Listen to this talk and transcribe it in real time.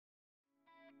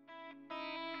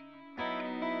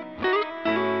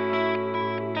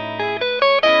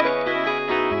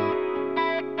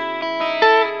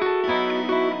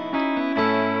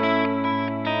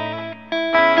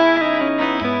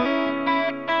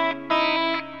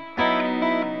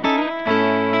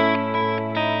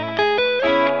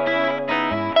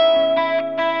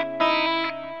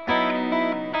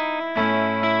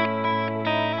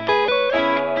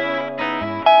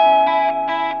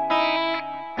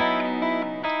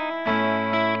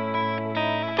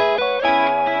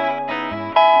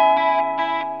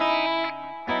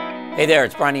Hey there,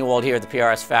 it's Bryan Ewald here at the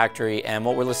PRS factory, and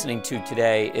what we're listening to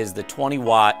today is the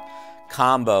 20-watt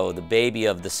combo, the baby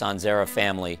of the Sonzera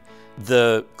family.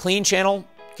 The clean channel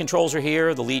controls are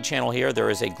here, the lead channel here. There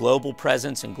is a global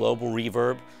presence and global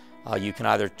reverb. You can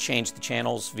either change the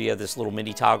channels via this little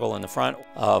MIDI toggle in the front.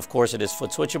 Of course, it is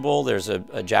foot switchable. There's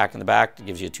a jack in the back that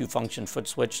gives you a two-function foot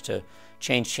switch to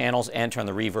change channels and turn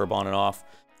the reverb on and off.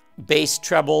 Bass,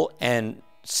 treble, and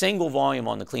single volume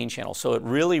on the clean channel. So it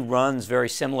really runs very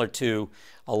similar to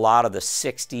a lot of the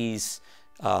 60s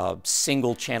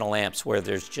single channel amps where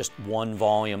there's just one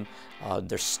volume.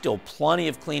 There's still plenty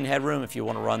of clean headroom if you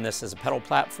want to run this as a pedal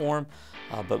platform.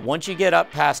 But once you get up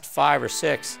past 5 or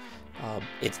 6,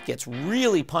 it gets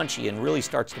really punchy and really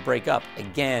starts to break up.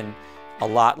 Again, a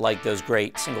lot like those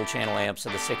great single channel amps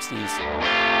of the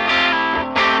 60s.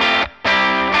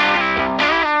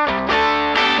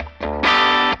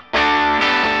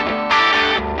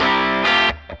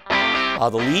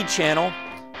 The lead channel,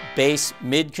 bass,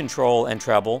 mid control, and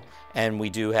treble, and we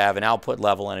do have an output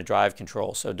level and a drive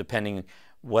control. So depending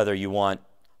whether you want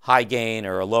high gain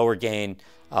or a lower gain,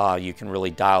 you can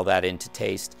really dial that into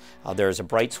taste. There's a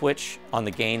bright switch on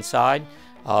the gain side.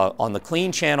 On the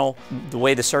clean channel, the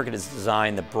way the circuit is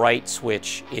designed, the bright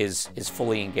switch is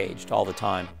fully engaged all the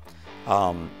time,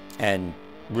 and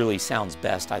really sounds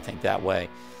best, I think, that way.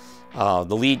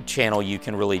 The lead channel, you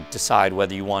can really decide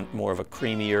whether you want more of a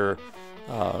creamier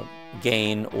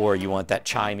gain or you want that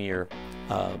chimier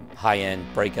high-end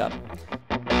breakup.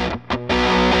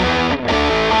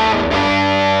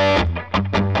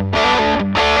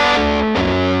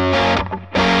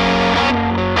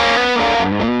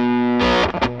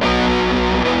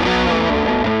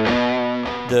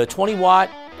 The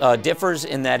 20-watt differs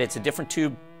in that it's a different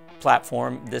tube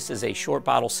platform. This is a short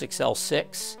bottle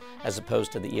 6L6 as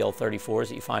opposed to the EL34s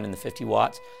that you find in the 50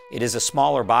 watts. It is a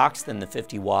smaller box than the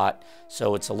 50 watt,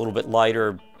 so it's a little bit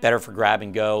lighter, better for grab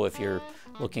and go if you're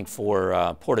looking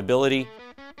for portability.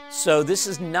 So this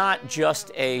is not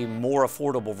just a more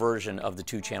affordable version of the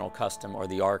 2-channel Custom or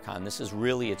the Archon. This is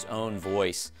really its own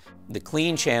voice. The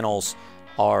clean channels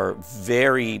are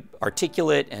very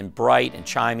articulate and bright and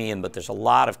chimey, but there's a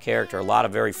lot of character, a lot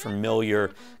of very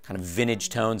familiar kind of vintage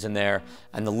tones in there.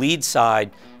 And the lead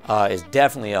side is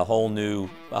definitely a whole new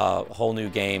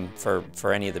game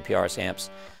for any of the PRS amps.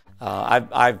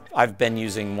 I've been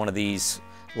using one of these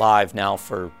live now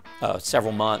for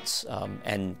several months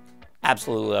and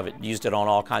absolutely love it. Used it on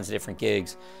all kinds of different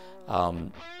gigs.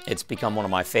 It's become one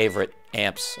of my favorite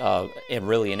amps,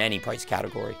 really in any price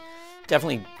category.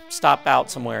 Definitely stop out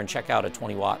somewhere and check out a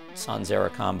 20-watt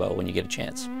Sonzera combo when you get a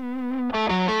chance.